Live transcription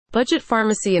Budget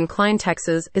Pharmacy in Klein,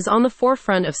 Texas is on the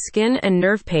forefront of skin and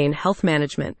nerve pain health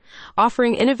management,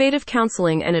 offering innovative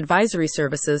counseling and advisory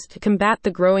services to combat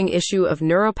the growing issue of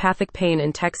neuropathic pain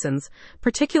in Texans,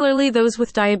 particularly those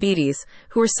with diabetes,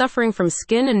 who are suffering from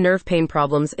skin and nerve pain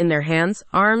problems in their hands,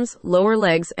 arms, lower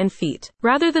legs, and feet.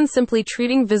 Rather than simply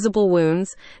treating visible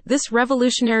wounds, this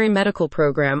revolutionary medical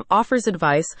program offers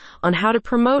advice on how to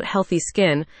promote healthy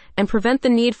skin and prevent the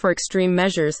need for extreme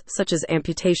measures such as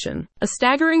amputation. A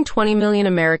staggering 20 million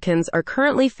Americans are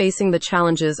currently facing the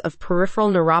challenges of peripheral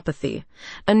neuropathy,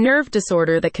 a nerve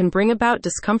disorder that can bring about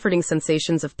discomforting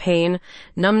sensations of pain,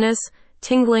 numbness,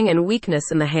 tingling, and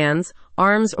weakness in the hands,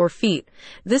 arms, or feet.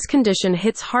 This condition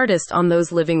hits hardest on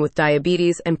those living with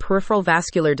diabetes and peripheral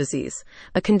vascular disease,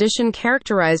 a condition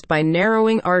characterized by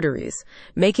narrowing arteries,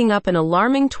 making up an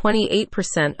alarming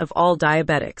 28% of all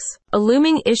diabetics. A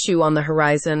looming issue on the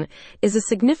horizon is a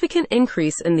significant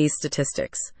increase in these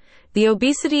statistics. The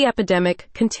obesity epidemic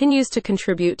continues to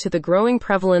contribute to the growing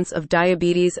prevalence of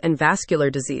diabetes and vascular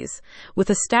disease, with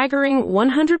a staggering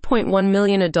 100.1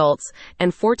 million adults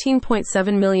and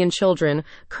 14.7 million children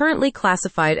currently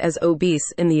classified as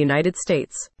obese in the United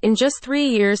States. In just 3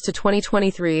 years to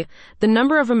 2023, the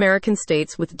number of American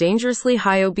states with dangerously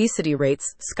high obesity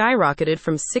rates skyrocketed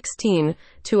from 16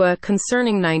 to a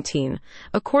concerning 19.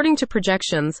 According to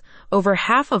projections, over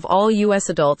half of all U.S.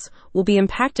 adults will be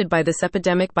impacted by this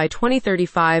epidemic by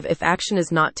 2035 if action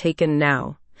is not taken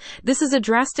now. This is a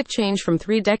drastic change from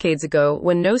 3 decades ago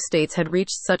when no states had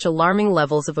reached such alarming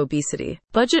levels of obesity.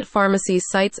 Budget Pharmacy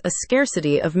cites a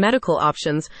scarcity of medical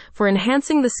options for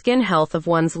enhancing the skin health of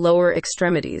one's lower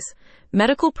extremities.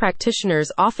 Medical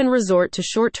practitioners often resort to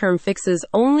short-term fixes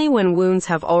only when wounds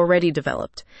have already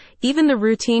developed. Even the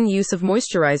routine use of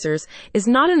moisturizers is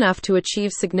not enough to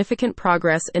achieve significant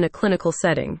progress in a clinical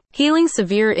setting. Healing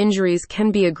severe injuries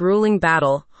can be a grueling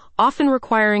battle, often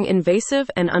requiring invasive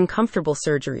and uncomfortable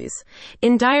surgeries.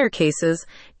 In dire cases,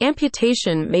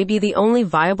 amputation may be the only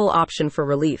viable option for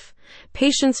relief.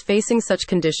 Patients facing such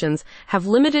conditions have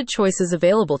limited choices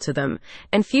available to them,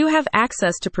 and few have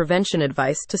access to prevention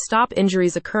advice to stop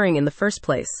injuries occurring in the first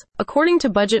place. According to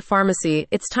Budget Pharmacy,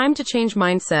 it's time to change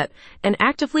mindset and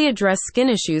actively address skin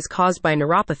issues caused by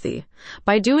neuropathy.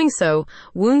 By doing so,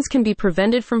 wounds can be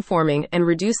prevented from forming and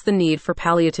reduce the need for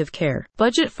palliative care.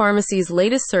 Budget Pharmacy's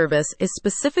latest service is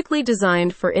specifically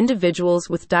designed for individuals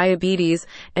with diabetes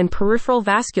and peripheral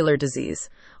vascular disease,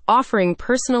 offering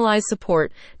personalized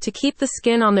support to keep the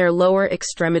skin on their lower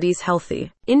extremities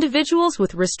healthy. Individuals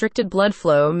with restricted blood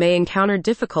flow may encounter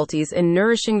difficulties in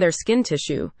nourishing their skin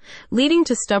tissue, leading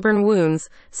to stubborn wounds,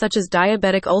 such as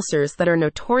diabetic ulcers that are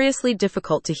notoriously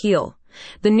difficult to heal.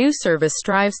 The new service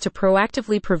strives to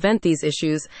proactively prevent these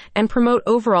issues and promote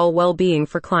overall well-being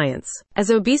for clients. As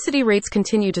obesity rates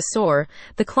continue to soar,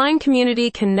 the Klein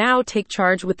community can now take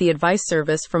charge with the advice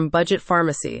service from Budget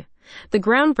Pharmacy. The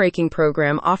groundbreaking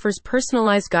program offers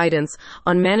personalized guidance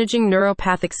on managing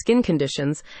neuropathic skin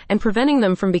conditions and preventing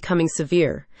them from becoming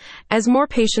severe. As more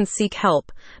patients seek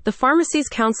help, the pharmacy's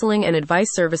counseling and advice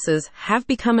services have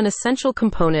become an essential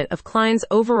component of Klein's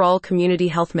overall community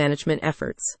health management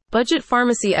efforts. Budget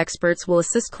Pharmacy experts will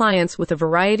assist clients with a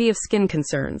variety of skin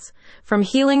concerns, from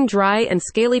healing dry and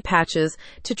scaly patches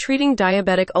to treating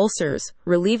diabetic ulcers,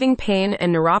 relieving pain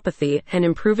and neuropathy, and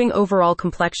improving overall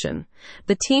complexion.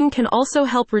 The team can also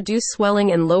help reduce swelling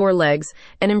in lower legs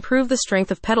and improve the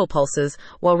strength of pedal pulses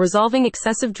while resolving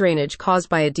excessive drainage caused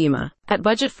by edema. At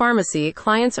Budget Pharmacy,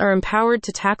 clients are empowered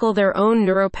to tackle their own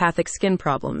neuropathic skin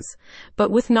problems.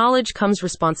 But with knowledge comes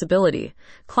responsibility.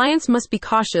 Clients must be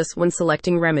cautious when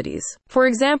selecting remedies. For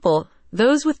example,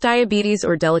 those with diabetes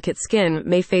or delicate skin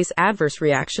may face adverse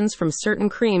reactions from certain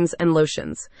creams and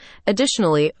lotions.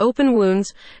 Additionally, open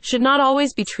wounds should not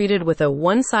always be treated with a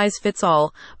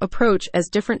one-size-fits-all approach, as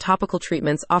different topical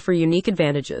treatments offer unique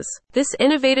advantages. This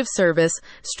innovative service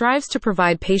strives to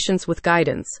provide patients with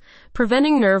guidance,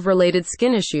 preventing nerve-related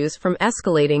skin issues from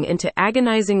escalating into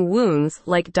agonizing wounds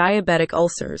like diabetic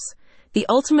ulcers. The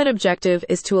ultimate objective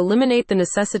is to eliminate the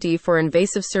necessity for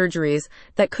invasive surgeries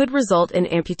that could result in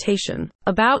amputation.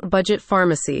 About Budget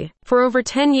Pharmacy. For over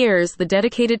 10 years, the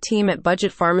dedicated team at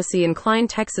Budget Pharmacy in Klein,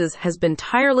 Texas has been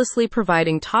tirelessly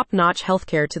providing top-notch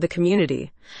healthcare to the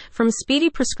community. From speedy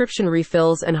prescription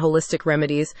refills and holistic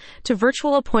remedies to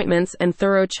virtual appointments and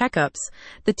thorough checkups,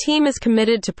 the team is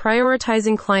committed to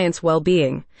prioritizing clients'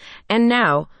 well-being. And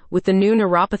now, With the new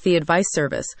neuropathy advice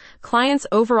service, clients'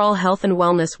 overall health and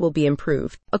wellness will be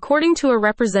improved. According to a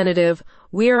representative,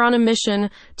 we are on a mission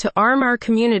to arm our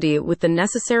community with the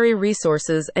necessary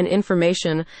resources and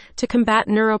information to combat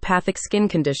neuropathic skin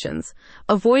conditions,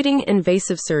 avoiding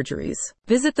invasive surgeries.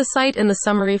 Visit the site in the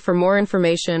summary for more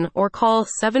information or call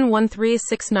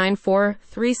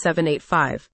 713-694-3785.